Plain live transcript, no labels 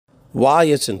Why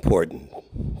it's important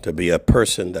to be a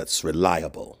person that's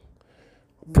reliable,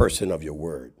 a person of your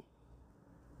word.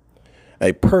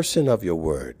 A person of your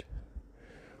word.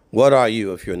 What are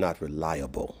you if you're not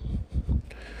reliable?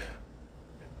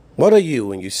 What are you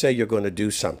when you say you're going to do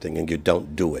something and you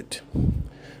don't do it?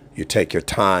 You take your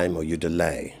time or you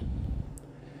delay.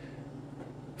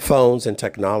 Phones and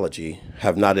technology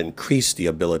have not increased the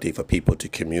ability for people to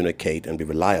communicate and be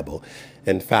reliable.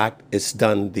 In fact, it's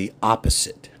done the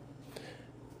opposite.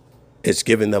 It's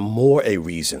given them more a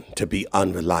reason to be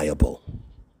unreliable,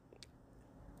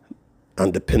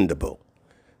 undependable,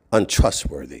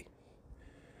 untrustworthy.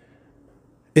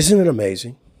 Isn't it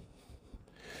amazing?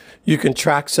 You can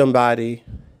track somebody,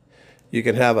 you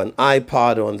can have an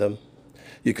iPod on them,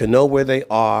 you can know where they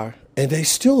are, and they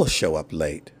still show up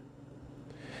late.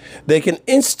 They can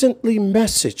instantly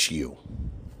message you,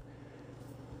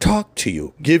 talk to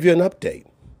you, give you an update,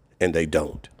 and they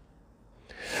don't.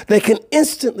 They can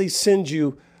instantly send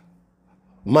you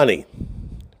money,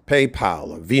 PayPal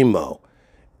or Venmo,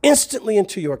 instantly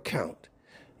into your account,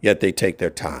 yet they take their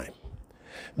time.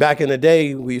 Back in the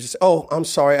day, we used to say, oh, I'm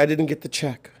sorry, I didn't get the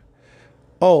check.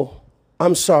 Oh,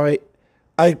 I'm sorry,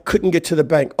 I couldn't get to the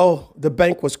bank. Oh, the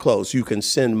bank was closed. You can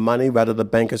send money whether the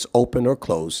bank is open or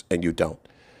closed, and you don't.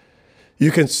 You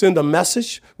can send a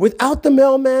message without the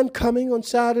mailman coming on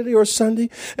Saturday or Sunday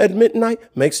at midnight.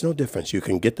 Makes no difference. You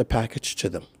can get the package to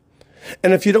them.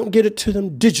 And if you don't get it to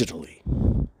them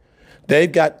digitally,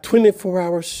 they've got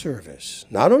 24-hour service,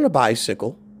 not on a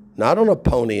bicycle, not on a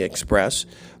Pony Express.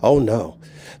 Oh, no.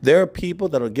 There are people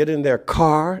that will get in their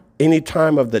car any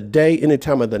time of the day, any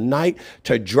time of the night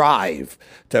to drive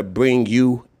to bring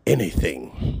you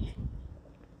anything.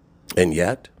 And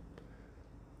yet,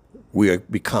 we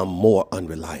have become more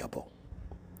unreliable,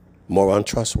 more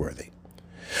untrustworthy.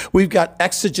 We've got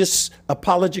exegesis,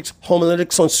 apologetics,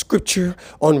 homiletics on scripture,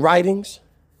 on writings.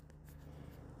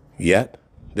 Yet,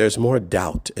 there's more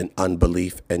doubt and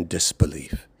unbelief and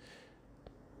disbelief.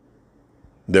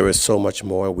 There is so much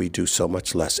more, we do so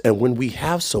much less. And when we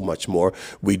have so much more,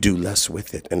 we do less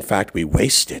with it. In fact, we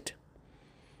waste it.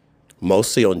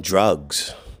 Mostly on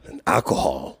drugs and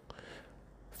alcohol,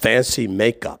 fancy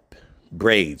makeup,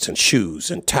 braids and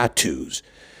shoes and tattoos.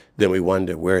 Then we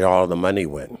wonder where all the money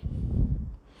went.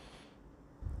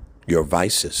 Your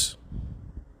vices.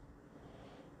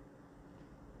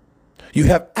 You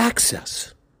have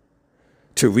access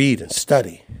to read and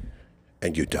study,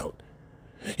 and you don't.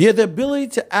 You have the ability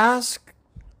to ask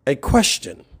a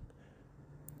question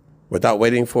without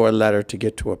waiting for a letter to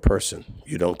get to a person.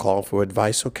 You don't call for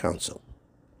advice or counsel.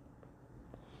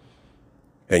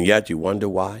 And yet you wonder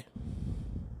why.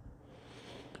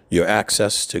 Your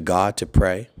access to God to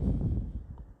pray.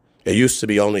 It used to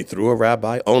be only through a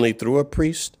rabbi, only through a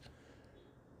priest.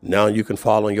 Now you can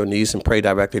fall on your knees and pray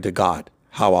directly to God.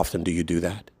 How often do you do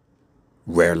that?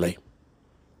 Rarely,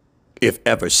 if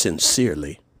ever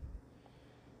sincerely.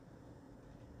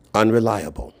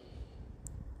 Unreliable.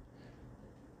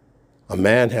 A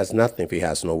man has nothing if he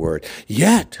has no word.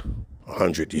 Yet,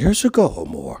 100 years ago or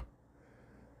more,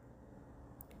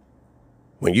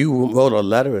 when you wrote a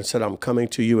letter and said, I'm coming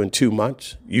to you in 2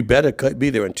 months, you better be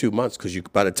there in 2 months, because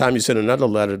by the time you send another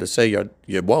letter to say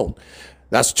you won't,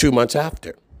 that's 2 months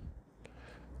after.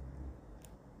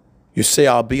 You say,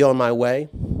 I'll be on my way.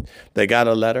 They got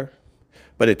a letter,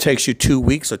 but it takes you 2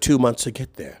 weeks or 2 months to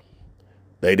get there.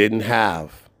 They didn't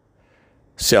have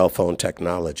cell phone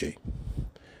technology,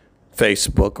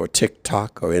 Facebook or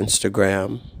TikTok or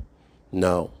Instagram.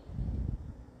 No.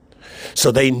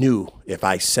 So they knew if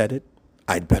I said it,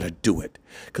 I'd better do it,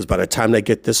 because by the time they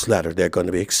get this letter, they're going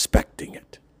to be expecting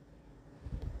it.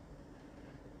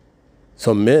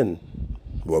 So men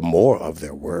were more of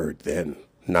their word then,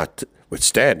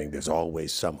 notwithstanding there's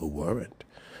always some who weren't.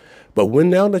 But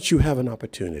now that you have an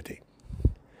opportunity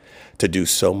to do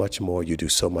so much more, you do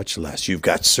so much less. You've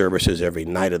got services every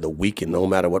night of the week, and no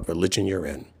matter what religion you're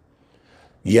in.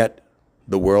 Yet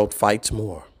the world fights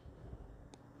more.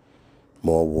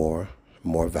 More war,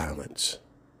 more violence,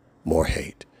 more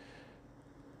hate.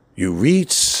 You read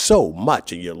so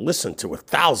much and you listen to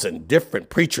 1,000 different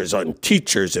preachers and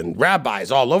teachers and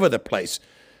rabbis all over the place.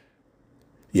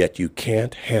 Yet you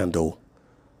can't handle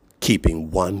keeping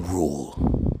one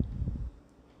rule,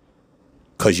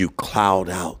 because you cloud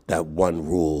out that one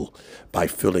rule by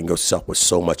filling yourself with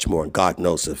so much more. And God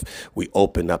knows if we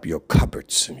open up your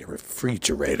cupboards and your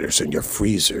refrigerators and your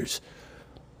freezers,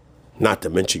 not to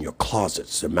mention your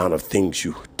closets, the amount of things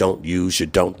you don't use, you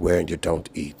don't wear, and you don't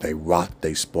eat. They rot,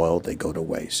 they spoil, they go to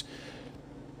waste.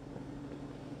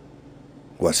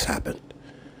 What's happened?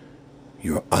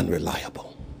 You're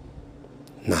unreliable,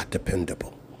 not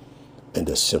dependable, in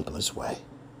the simplest way.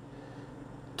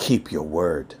 Keep your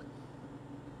word.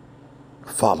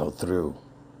 Follow through.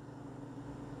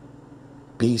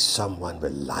 Be someone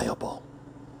reliable,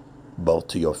 both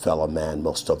to your fellow man,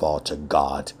 most of all to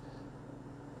God,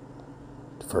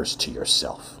 first to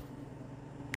yourself.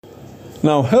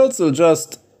 Now, Herzl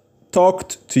just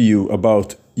talked to you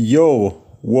about your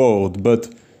word,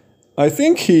 but I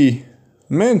think he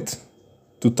meant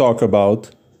to talk about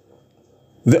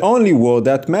the only word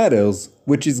that matters,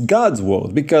 which is God's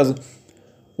word. Because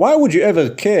why would you ever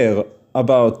care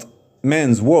about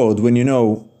man's word when you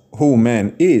know who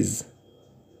man is?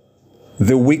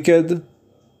 The wicked,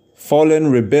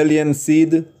 fallen rebellion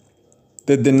seed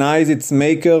that denies its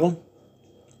maker.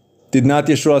 Did not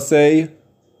Yeshua say,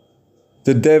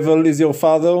 the devil is your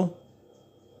father?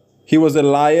 He was a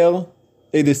liar,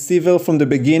 a deceiver from the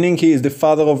beginning. He is the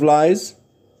father of lies.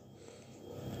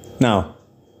 Now,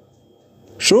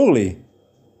 surely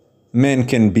men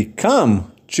can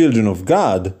become children of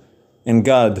God, and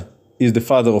God is the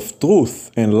father of truth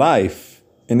and life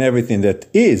and everything that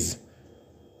is.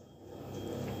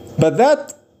 But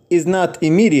that is not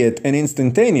immediate and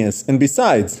instantaneous. And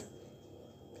besides,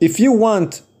 if you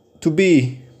want to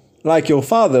be like your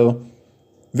father,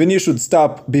 then you should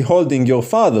stop beholding your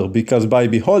father, because by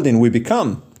beholding we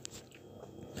become.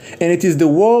 And it is the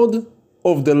word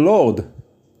of the Lord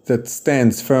that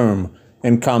stands firm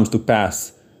and comes to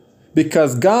pass.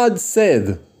 Because God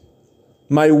said,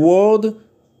 my word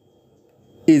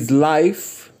is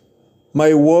life,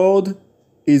 my word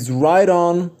is right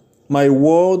on, my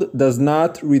word does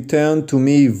not return to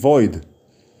me void.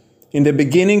 In the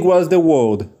beginning was the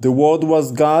Word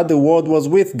was God, the Word was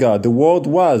with God, the Word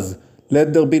was.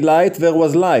 Let there be light, there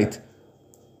was light.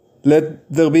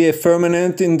 Let there be a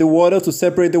firmament in the water to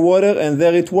separate the water, and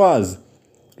there it was.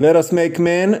 Let us make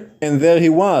man, and there he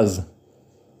was.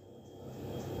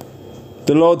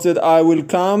 The Lord said, I will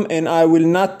come and I will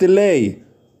not delay.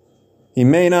 He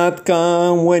may not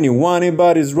come when you want it,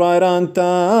 but it's right on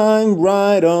time,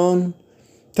 right on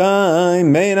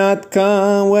time. May not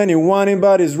come when you want it,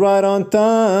 but it's right on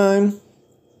time.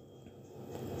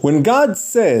 When God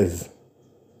says,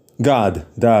 God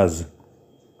does.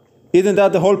 Isn't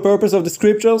that the whole purpose of the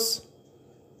scriptures?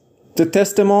 The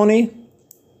testimony?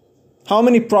 How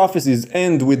many prophecies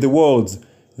end with the words,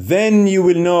 then you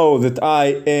will know that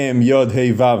I am Yod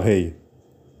Hei Vav Hei?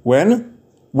 When?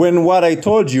 When what I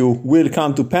told you will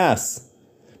come to pass.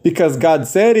 Because God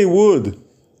said it would,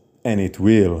 and it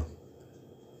will.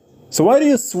 So why do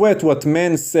you sweat what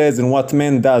man says and what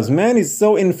man does? Man is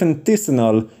so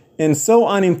infinitesimal and so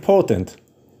unimportant.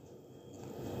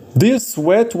 Do you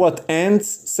sweat what ants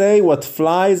say, what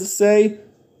flies say?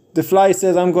 The fly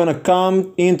says, I'm gonna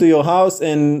come into your house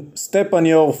and step on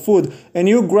your food, and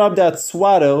you grab that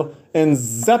swatter and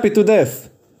zap it to death.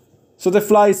 So the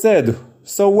fly said,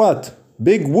 so what?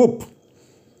 Big whoop.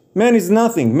 Man is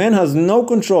nothing. Man has no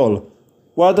control.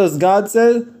 What does God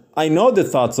say? I know the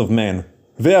thoughts of man.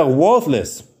 They are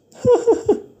worthless.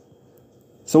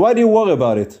 So why do you worry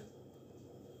about it?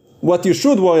 What you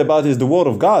should worry about is the word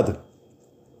of God.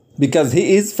 Because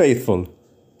He is faithful.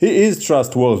 He is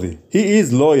trustworthy. He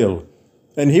is loyal.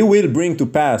 And He will bring to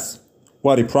pass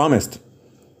what He promised.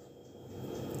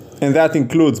 And that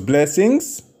includes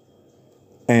blessings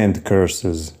and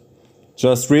curses.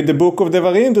 Just read the book of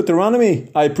Devarim,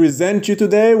 Deuteronomy. I present you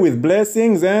today with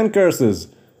blessings and curses.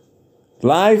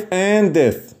 Life and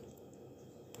death.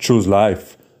 Choose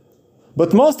life.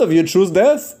 But most of you choose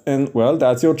death, and well,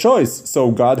 that's your choice.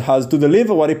 So God has to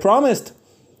deliver what He promised.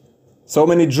 So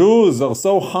many Jews are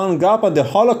so hung up on the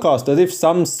Holocaust as if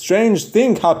some strange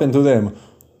thing happened to them.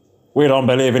 We don't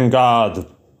believe in God.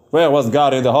 Where was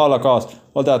God in the Holocaust?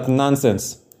 All that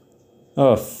nonsense.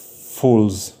 Oh,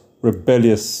 fools,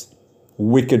 rebellious,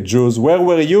 wicked Jews. Where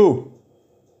were you?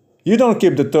 You don't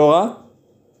keep the Torah.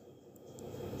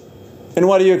 And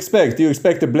what do you expect? Do you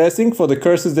expect a blessing for the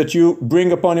curses that you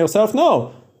bring upon yourself?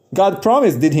 No. God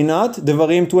promised, did He not?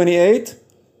 Devarim 28,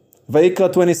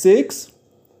 Vayikra 26.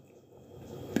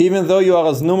 Even though you are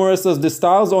as numerous as the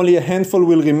stars, only a handful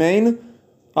will remain.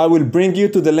 I will bring you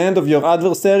to the land of your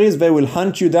adversaries. They will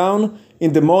hunt you down.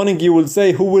 In the morning you will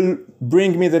say, who will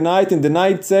bring me the night? In the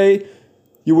night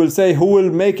you will say, who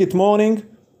will make it morning?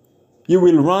 You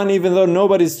will run even though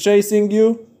nobody's chasing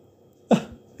you.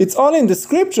 It's all in the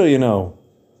scripture, you know.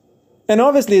 And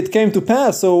obviously it came to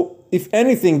pass, so if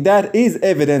anything, that is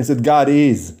evidence that God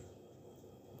is.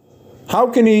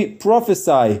 How can He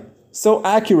prophesy so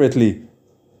accurately,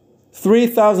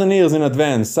 3,000 years in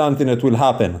advance, something that will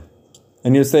happen?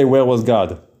 And you say, where was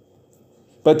God?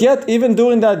 But yet, even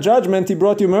during that judgment, He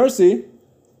brought you mercy.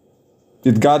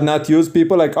 Did God not use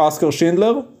people like Oskar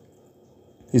Schindler?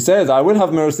 He says, I will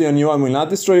have mercy on you, I will not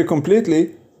destroy you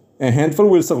completely. A handful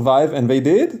will survive, and they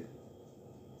did.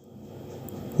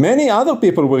 Many other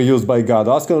people were used by God.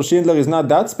 Oskar Schindler is not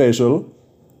that special.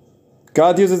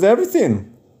 God uses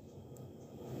everything.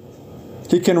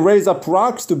 He can raise up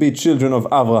rocks to be children of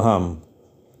Abraham.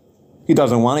 He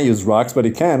doesn't want to use rocks, but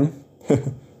he can.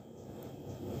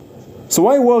 So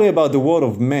why worry about the word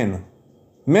of men?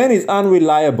 Man is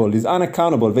unreliable, is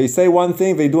unaccountable. They say one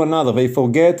thing, they do another. They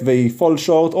forget, they fall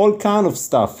short, all kind of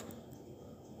stuff.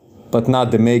 But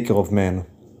not the maker of man.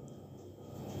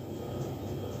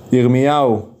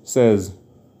 Yirmiyahu says,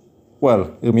 well,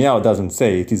 Yirmiyahu doesn't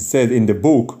say, it is said in the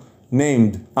book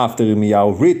named after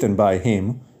Yirmiyahu, written by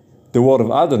him, the word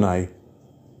of Adonai.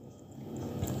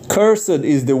 Cursed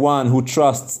is the one who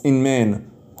trusts in man,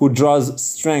 who draws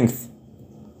strength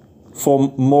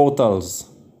from mortals.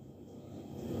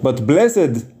 But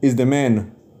blessed is the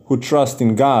man who trusts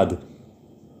in God.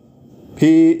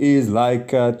 He is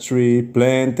like a tree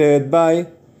planted by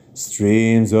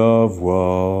streams of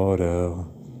water.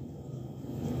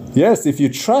 Yes, if you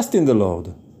trust in the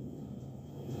Lord.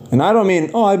 And I don't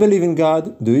mean, oh, I believe in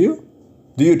God. Do you?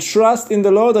 Do you trust in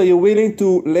the Lord? Are you willing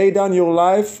to lay down your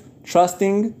life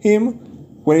trusting Him?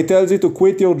 When He tells you to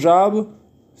quit your job,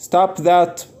 stop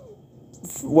that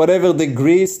whatever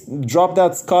degree, drop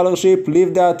that scholarship,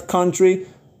 leave that country,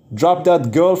 drop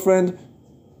that girlfriend,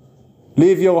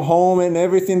 leave your home and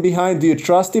everything behind. Do you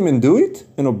trust Him and do it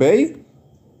and obey?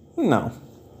 No.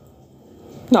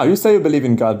 No, you say you believe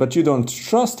in God, but you don't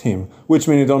trust Him, which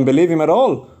means you don't believe Him at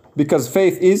all, because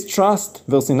faith is trust.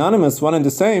 They're synonymous, one and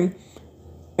the same,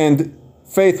 and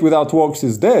faith without works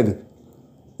is dead.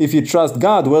 If you trust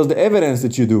God, where's the evidence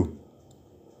that you do?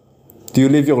 Do you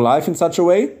live your life in such a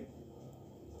way?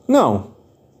 No.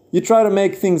 You try to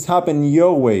make things happen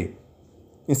your way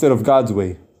instead of God's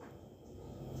way.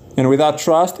 And without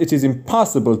trust, it is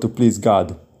impossible to please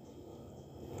God.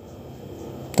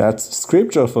 That's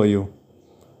scripture for you.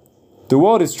 The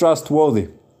word is trustworthy.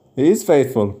 He is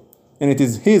faithful. And it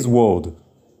is His word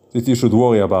that you should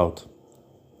worry about.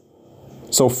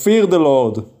 So fear the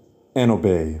Lord and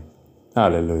obey.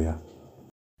 Hallelujah.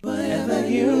 Whatever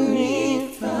you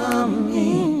need from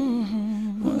me,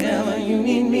 whatever you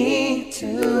need me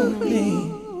to be,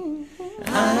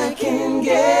 I can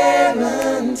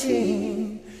guarantee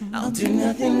I'll do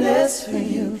nothing less for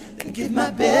you than give my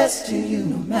best to you,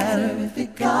 no matter if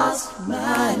it costs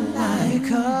my life.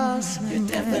 You're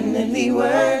definitely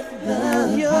worth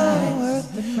the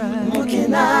price. What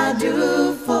can I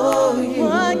do for you?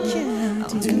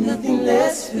 I'll do nothing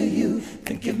less for you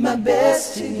than give my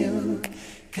best to you.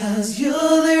 'Cause you're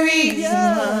the reason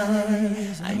why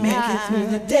I make it through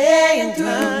the day and through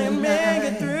the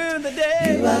night.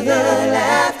 You are the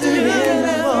laughter in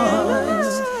my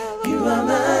voice. You are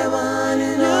my one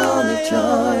and only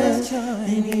choice.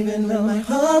 And even when my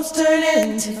hopes turn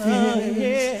into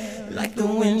fears, like the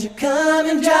wind you come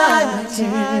and dry my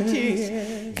tears,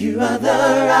 you are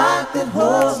the rock that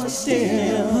holds me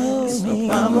still. It's no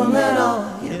problem at all,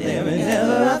 you're there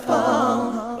whenever I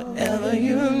fall. Whatever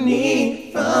you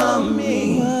need from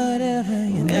me,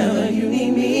 whenever you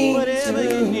need me to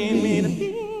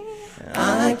be,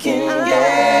 I can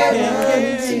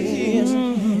guarantee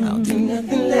I'll do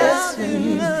nothing less for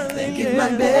you than give my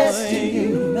best to you,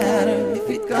 no matter if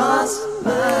it costs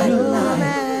my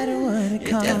life.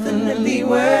 You're definitely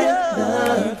worth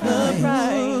the price.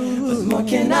 What more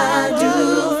can I do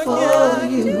for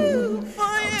you?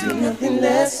 I'll do nothing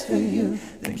less for you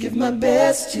than give my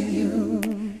best to you.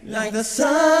 Like the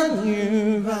sun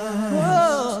you rise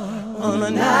on a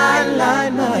night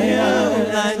like my own.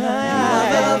 You are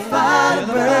the fire that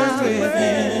burns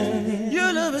within.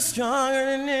 Your love is stronger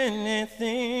than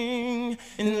anything.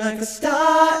 And like a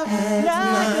star at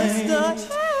night,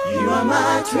 you are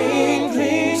my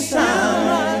twinkling star.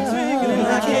 And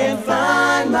I can't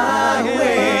find my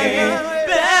way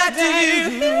back to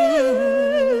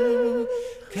you.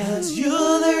 'Cause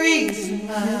you're the reason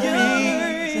why.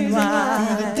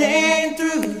 Through the day and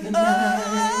through the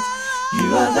night, you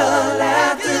are the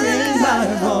laughter in my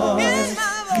voice.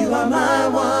 You are my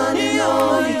one and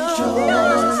only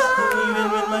choice. Even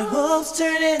when my hopes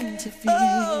turn into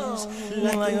fears,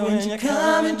 like the wind you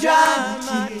come and dry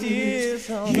my tears,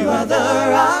 you are the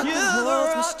rock that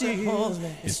holds me still.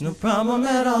 It's no problem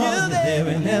at all, you're there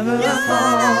whenever I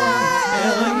fall.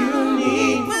 Whatever you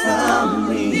need from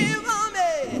me,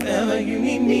 whatever you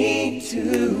need me to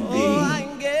be,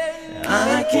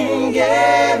 I can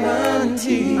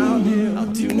guarantee I'll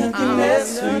do nothing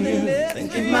less for you than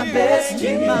give my best to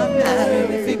you, no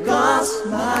matter if it costs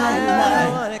my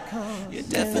life. You're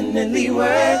definitely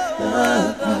worth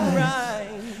the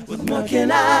price. What more can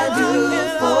I do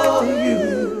for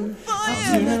you?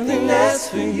 I'll do nothing less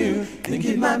for you than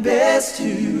give my best to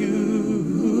you.